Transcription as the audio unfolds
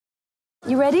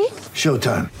You ready?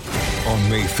 Showtime. On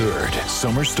May 3rd,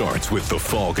 summer starts with The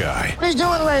Fall Guy. Let's do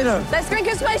it later. Let's drink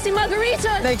a spicy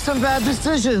margarita. Make some bad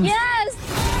decisions. Yes!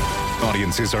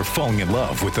 Audiences are falling in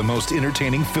love with the most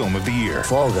entertaining film of the year.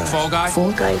 Fall Guy. Fall Guy?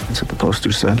 Fall Guy. That's what the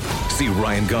poster said. See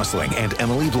Ryan Gosling and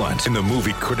Emily Blunt in the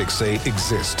movie critics say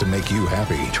exists to make you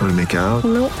happy. Trying to make it out?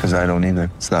 Nope. Because I don't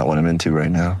either. It's not what I'm into right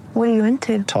now. What are you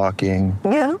into? Talking.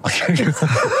 Yeah.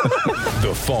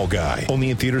 The Fall Guy.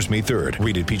 Only in theaters May 3rd.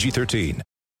 Rated PG-13.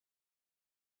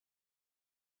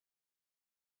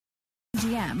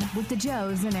 GM with the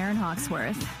Joes and Aaron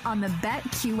Hawksworth on the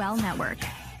BetQL network.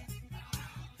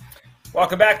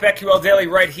 Welcome back, BetQL Daily,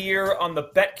 right here on the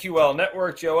BetQL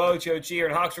network. Joe O, Joe G,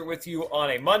 Aaron Hawksworth with you on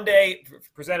a Monday,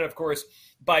 presented, of course,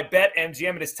 by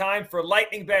BetMGM. It is time for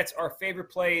Lightning Bets, our favorite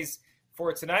plays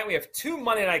for tonight. We have two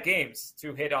Monday night games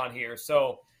to hit on here,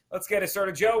 so let's get it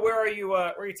started. Joe, where are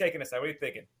you taking us at? What are you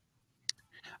thinking?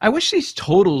 I wish these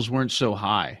totals weren't so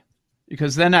high,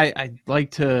 because then I'd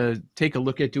like to take a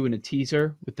look at doing a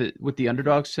teaser with the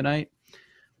underdogs tonight,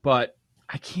 but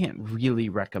I can't really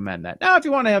recommend that. Now, if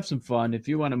you want to have some fun, if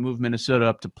you want to move Minnesota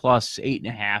up to plus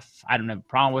 8.5, I don't have a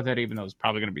problem with it, even though it's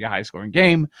probably going to be a high-scoring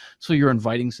game. So you're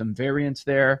inviting some variance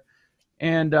there.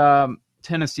 And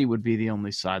Tennessee would be the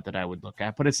only side that I would look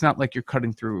at. But it's not like you're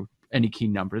cutting through any key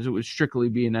numbers. It would strictly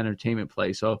be an entertainment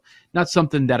play. So not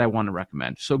something that I want to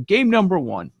recommend. So game number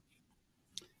one,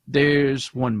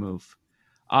 there's one move.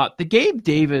 The Gabe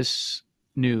Davis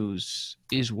news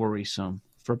is worrisome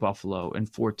for Buffalo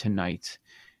and for tonight.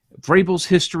 Vrabel's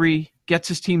history gets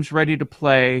his teams ready to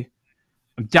play.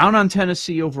 I'm down on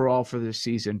Tennessee overall for this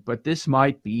season, but this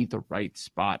might be the right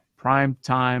spot. Prime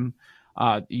time.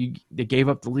 They gave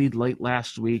up the lead late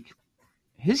last week.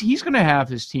 He's going to have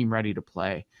his team ready to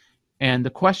play. And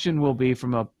the question will be,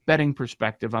 from a betting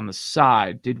perspective on the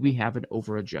side, did we have an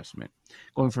over-adjustment?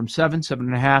 Going from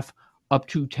 7.5, up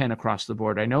to 10 across the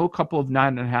board. I know a couple of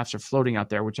 9.5s are floating out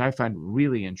there, which I find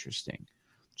really interesting.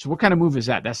 So what kind of move is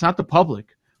that? That's not the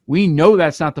public. We know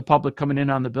that's not the public coming in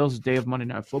on the Bills the day of Monday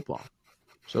Night Football.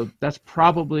 So that's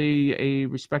probably a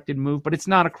respected move, but it's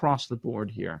not across the board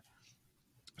here.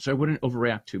 So I wouldn't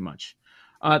overreact too much.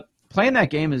 Playing that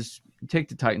game is take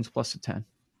the Titans plus a 10.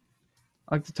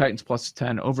 I like the Titans plus a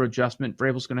 10. Over adjustment.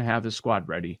 Vrabel's going to have his squad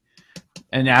ready.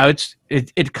 And now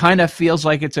it kind of feels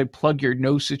like it's a plug your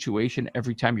nose situation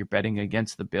every time you're betting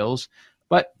against the Bills.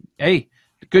 But hey,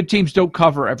 good teams don't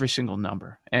cover every single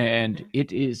number, and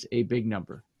it is a big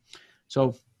number.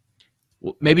 So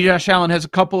maybe Josh Allen has a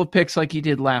couple of picks like he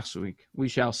did last week. We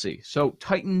shall see. So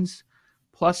Titans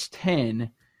plus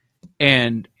 10,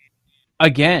 and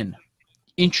again,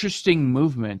 interesting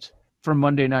movement for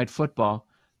Monday Night Football.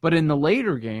 But in the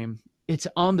later game, it's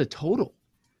on the total.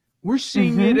 We're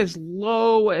seeing it as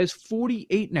low as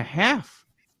 48.5.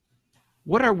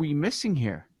 What are we missing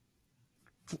here?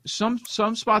 Some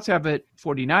spots have it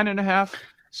 49.5.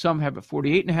 Some have it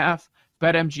 48.5.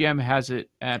 BetMGM has it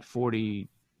at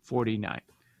 49.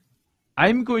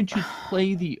 I'm going to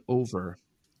play the over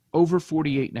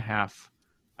 48.5.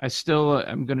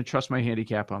 I'm going to trust my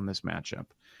handicap on this matchup.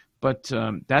 But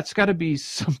that's got to be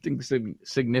something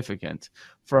significant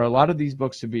for a lot of these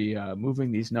books to be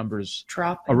moving these numbers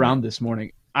around this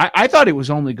morning. I thought it was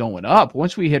only going up.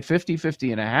 Once we hit 50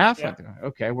 and a half, I thought,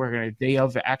 okay, we're going to day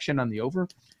of action on the over.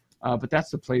 But that's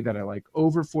the play that I like,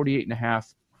 over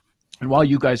 48.5. And while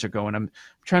you guys are going, I'm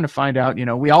trying to find out,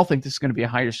 we all think this is going to be a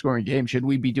higher scoring game. Should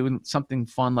we be doing something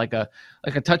fun like a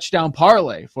touchdown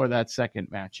parlay for that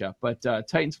second matchup? But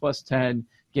Titans plus 10,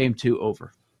 game 2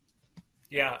 over.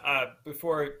 Yeah,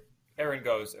 before Aaron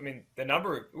goes, I mean, the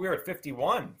number, we were at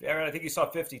 51. Aaron, I think you saw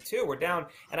 52. We're down.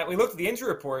 And we looked at the injury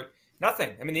report, nothing.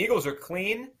 I mean, the Eagles are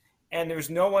clean, and there's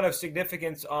no one of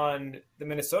significance on the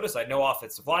Minnesota side. No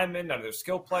offensive linemen, none of their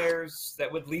skill players that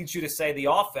would lead you to say the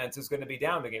offense is going to be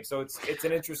down the game. So it's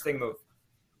an interesting move.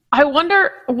 I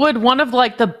wonder, would one of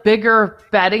the bigger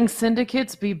betting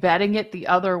syndicates be betting it the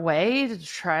other way to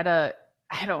try to –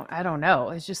 I don't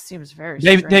know. It just seems very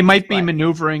strange. They might be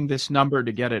maneuvering this number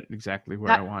to get it exactly where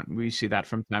I want. We see that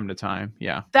from time to time.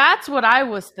 Yeah. That's what I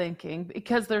was thinking,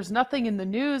 because there's nothing in the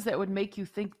news that would make you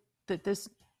think that this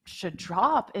should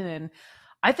drop. And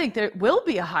I think there will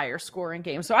be a higher scoring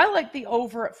game. So I like the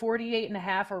over at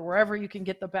 48.5 or wherever you can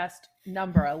get the best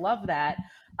number. I love that.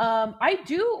 I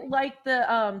do like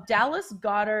the Dallas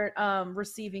Goedert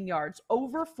receiving yards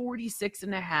over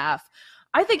 46.5.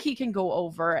 I think he can go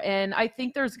over, and I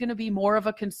think there's going to be more of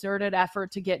a concerted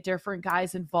effort to get different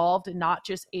guys involved and not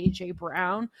just A.J.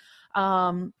 Brown.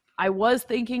 I was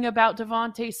thinking about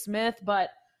Devontae Smith,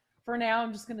 but for now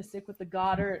I'm just going to stick with the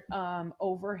Goddard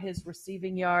over his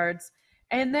receiving yards.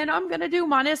 And then I'm going to do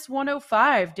minus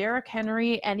 105, Derrick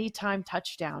Henry, anytime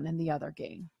touchdown in the other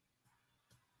game.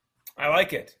 I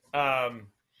like it.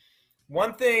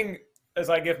 One thing as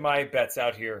I give my bets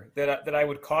out here that I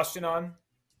would caution on,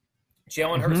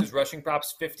 Jalen Hurts' rushing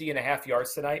props 50.5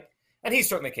 yards tonight. And he's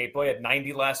certainly capable. He had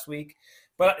 90 last week.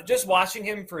 But just watching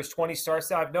him for his 20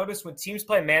 starts now, I've noticed when teams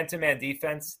play man-to-man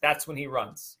defense, that's when he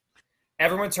runs.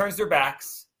 Everyone turns their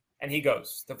backs, and he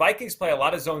goes. The Vikings play a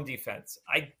lot of zone defense.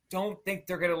 I don't think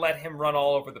they're going to let him run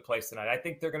all over the place tonight. I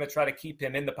think they're going to try to keep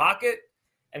him in the pocket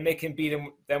and make him beat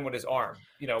them with his arm,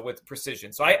 with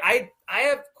precision. So I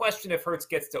have question if Hurts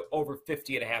gets to over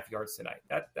 50.5 yards tonight.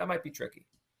 That might be tricky.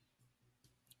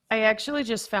 I actually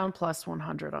just found plus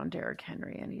 100 on Derrick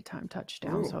Henry anytime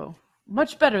touchdown. Ooh. So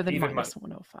much better than Even minus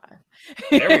 105.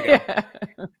 There we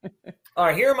go. All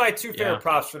right, here are my two favorite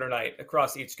props for tonight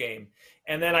across each game.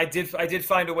 And then I did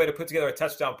find a way to put together a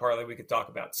touchdown parlay we could talk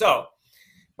about. So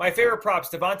my favorite props,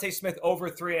 Devontae Smith over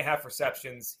 3.5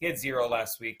 receptions. He had 0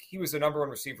 last week. He was the number 1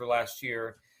 receiver last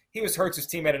year. He was Hurts'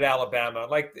 teammate at Alabama.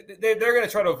 Like, they're going to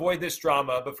try to avoid this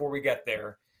drama before we get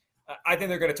there. I think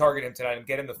they're going to target him tonight and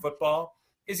get him the football.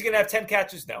 Is he going to have 10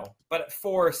 catches? No. But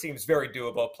 4 seems very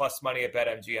doable, plus money at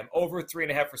BetMGM. Over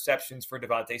 3.5 receptions for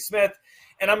Devontae Smith.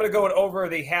 And I'm going to go with over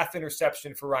the half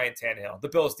interception for Ryan Tannehill. The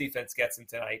Bills' defense gets him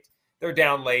tonight. They're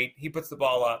down late. He puts the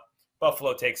ball up.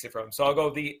 Buffalo takes it from him. So I'll go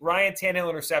the Ryan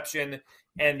Tannehill interception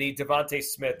and the Devontae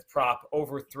Smith prop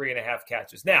over 3.5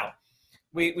 catches. Now,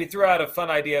 we threw out a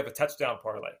fun idea of a touchdown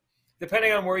parlay.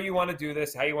 Depending on where you want to do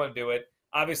this, how you want to do it,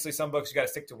 obviously some books you got to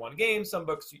stick to one game. Some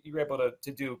books you're able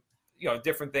to do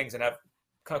different things and have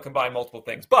combine multiple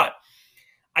things. But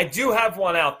I do have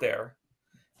one out there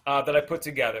that I put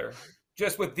together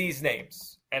just with these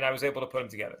names, and I was able to put them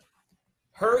together.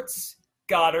 Hurts,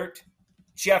 Goddard,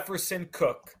 Jefferson,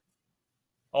 Cook,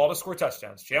 all to score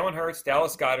touchdowns. Jalen Hurts,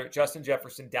 Dallas Goedert, Justin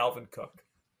Jefferson, Dalvin Cook.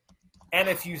 And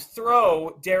if you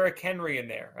throw Derrick Henry in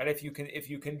there, and if you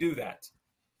can do that,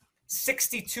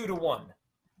 62-1.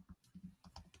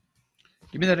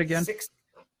 Give me that again.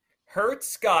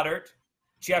 Hurts, Goddard,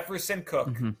 Jefferson, Cook,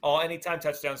 all anytime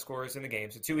touchdown scorers in the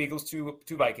game. So 2 Eagles, 2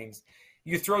 Vikings.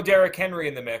 You throw Derrick Henry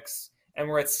in the mix, and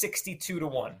we're at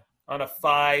 62-1 on a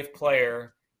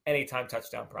 5-player anytime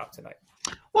touchdown prop tonight.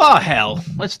 Well, hell,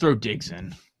 let's throw Diggs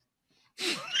in. You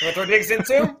want to throw Diggs in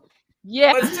too?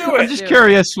 Yeah. Let's do it. I'm just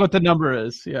curious what the number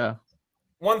is. Yeah.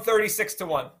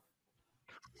 136-1.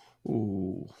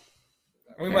 Ooh.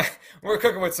 We're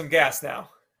cooking with some gas now.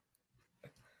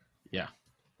 Yeah.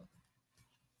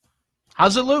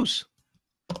 How's it loose?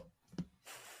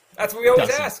 That's what we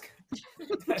always ask.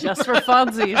 Just for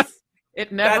funsies.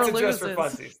 It never That's a loses. just for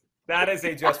funsies. That is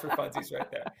a just for funsies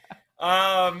right there.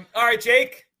 All right,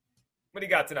 Jake, what do you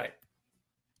got tonight?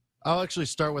 I'll actually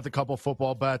start with a couple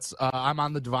football bets. I'm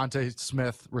on the Devontae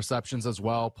Smith receptions as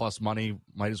well, plus money.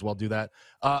 Might as well do that.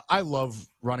 I love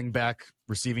running back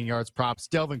receiving yards props.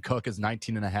 Dalvin Cook is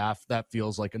 19.5. That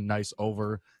feels like a nice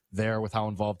over there with how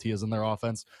involved he is in their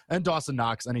offense. And Dawson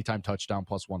Knox, anytime touchdown,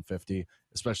 plus 150,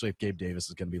 especially if Gabe Davis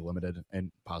is going to be limited and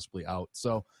possibly out.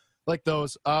 So like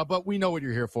those. But we know what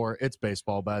you're here for. It's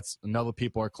baseball bets. I know the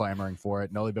people are clamoring for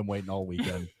it. I know they've been waiting all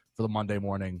weekend for the Monday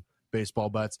morning baseball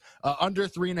bets. Under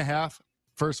 3.5,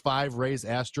 first 5, Rays,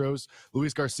 Astros,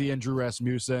 Luis Garcia and Drew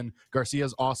Rasmussen.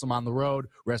 Garcia's awesome on the road.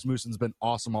 Rasmussen's been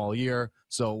awesome all year.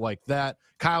 So like that.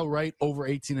 Kyle Wright, over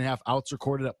 18.5 outs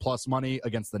recorded at plus money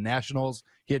against the Nationals.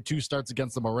 He had 2 starts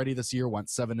against them already this year, went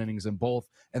 7 innings in both,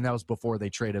 and that was before they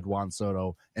traded Juan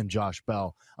Soto and Josh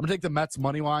Bell. I'm going to take the Mets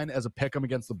money line as a pick 'em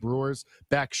against the Brewers.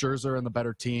 Back Scherzer and the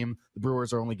better team. The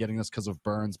Brewers are only getting this because of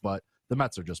Burns, but the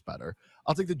Mets are just better.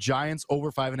 I'll take the Giants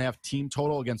over 5.5 team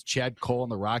total against Chad Cole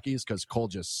and the Rockies because Cole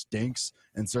just stinks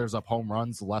and serves up home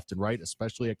runs left and right,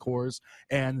 especially at Coors.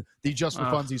 And the Just for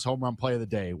Funsies home run play of the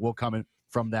day will come in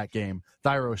from that game.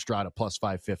 Thairo Estrada plus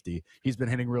 550. He's been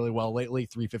hitting really well lately,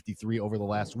 353 over the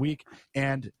last week,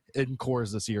 and in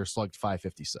Coors this year slugged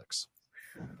 556.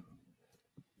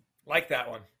 Like that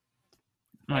one.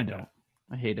 I don't.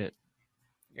 I hate it.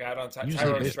 Yeah, I don't. Usually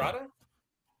Thairo baseball. Estrada?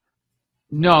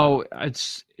 No,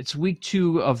 it's week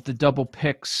 2 of the double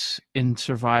picks in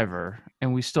Survivor,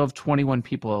 and we still have 21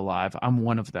 people alive. I'm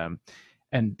one of them,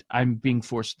 and I'm being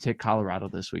forced to take Colorado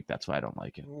this week. That's why I don't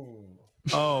like it. Ooh.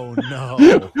 Oh,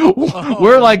 no.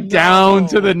 We're like down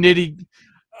to the nitty.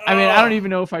 I mean, I don't even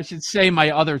know if I should say my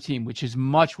other team, which is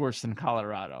much worse than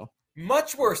Colorado.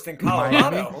 Much worse than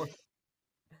Colorado.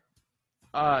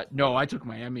 No, I took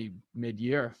Miami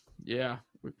mid-year. Yeah.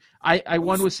 I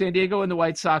won with San Diego and the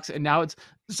White Sox, and now it's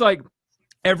like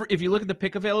if you look at the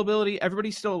pick availability,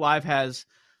 everybody still alive has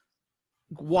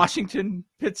Washington,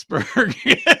 Pittsburgh.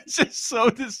 It's just so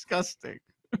disgusting.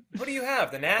 What do you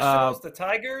have? The Nationals, the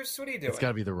Tigers? What are you doing? It's got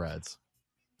to be the Reds.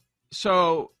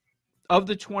 So, of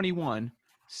the 21,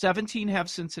 17 have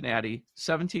Cincinnati,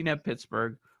 17 have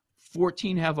Pittsburgh,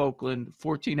 14 have Oakland,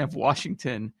 14 have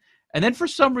Washington, and then for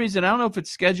some reason, I don't know if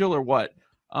it's schedule or what,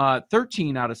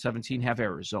 13 out of 17 have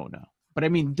Arizona. But I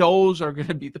mean, those are going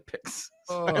to be the picks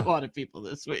for a lot of people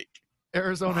this week.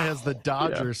 Arizona has the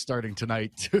Dodgers starting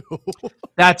tonight too.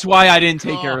 That's why I didn't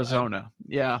take Arizona.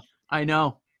 Yeah, I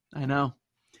know.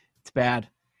 It's bad.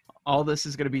 All this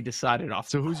is going to be decided off.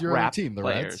 So who's your other team? The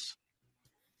players.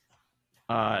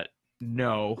 Reds?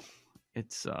 No,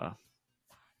 it's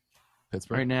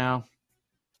Pittsburgh right now.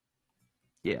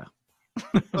 Yeah.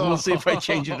 We'll see if I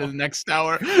change it in the next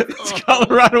hour. It's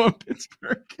Colorado and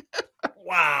Pittsburgh.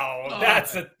 Wow,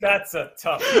 that's a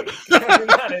tough scene.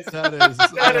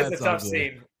 that is a tough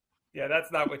scene. Yeah,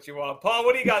 that's not what you want. Paul,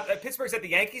 what do you got? Pittsburgh's at the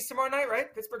Yankees tomorrow night,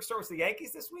 right? Pittsburgh starts the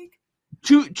Yankees this week?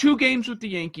 Two games with the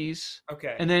Yankees.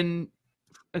 Okay. And then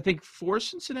I think 4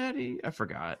 Cincinnati. I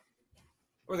forgot.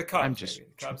 Or the Cubs. I'm just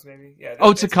maybe. The Cubs, maybe. Yeah.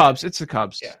 It's the Cubs. It's the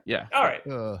Cubs. Yeah. All right.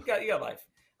 You got life.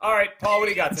 All right, Paul, what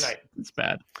do you got tonight? It's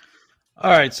bad.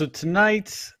 All right, so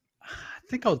tonight, I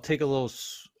think I'll take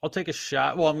a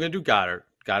shot. Well, I'm going to do Goddard.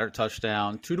 Goddard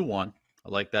touchdown, 2-1. I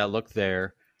like that look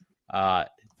there.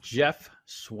 Jeff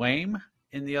Swaim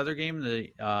in the other game,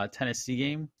 the Tennessee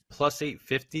game, plus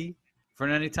 850 for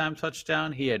an anytime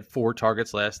touchdown. He had 4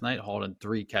 targets last night, holding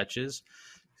 3 catches.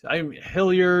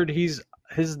 Hilliard,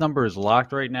 his number is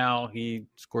locked right now. He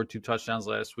scored 2 touchdowns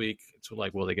last week. It's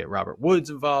like, will they get Robert Woods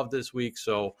involved this week?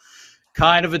 So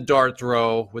kind of a dart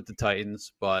throw with the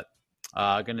Titans, but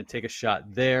going to take a shot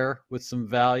there with some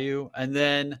value. And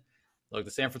then, look,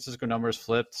 the San Francisco number is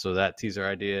flipped, so that teaser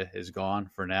idea is gone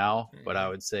for now. But I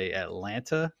would say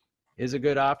Atlanta is a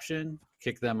good option.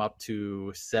 Kick them up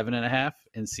to 7.5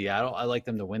 in Seattle. I like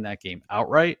them to win that game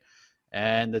outright.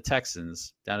 And the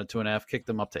Texans down to 2.5, kick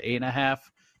them up to 8.5.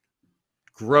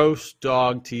 Gross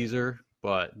dog teaser,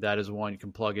 but that is one you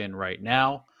can plug in right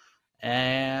now.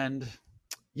 And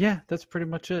yeah, that's pretty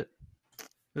much it. It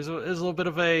was a little bit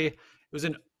of a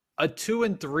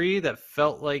 2-3 that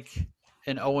felt like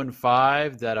an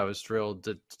 0-5 that I was thrilled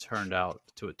to turned out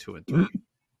to a 2-3.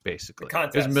 Basically,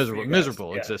 it was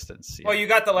miserable existence. Yeah. Well, you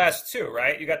got the last 2,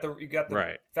 right? You got the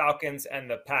right. Falcons and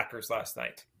the Packers last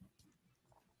night.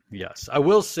 Yes, I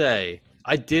will say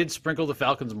I did sprinkle the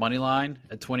Falcons money line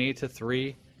at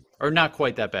 28-3, or not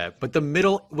quite that bad, but the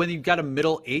middle, when you got a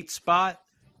middle 8 spot,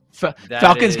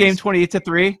 Falcons game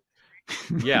 28-3.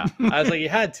 Yeah, I was like, you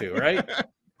had to, right?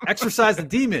 Exercise the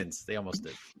demons. They almost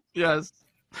did. Yes.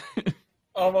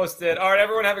 Almost did. All right,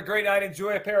 everyone, have a great night.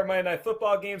 Enjoy a pair of Monday Night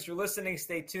Football games. If you're listening,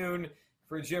 stay tuned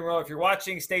for Jim Rowe. If you're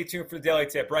watching, stay tuned for the Daily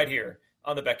Tip right here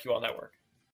on the BetQL Network.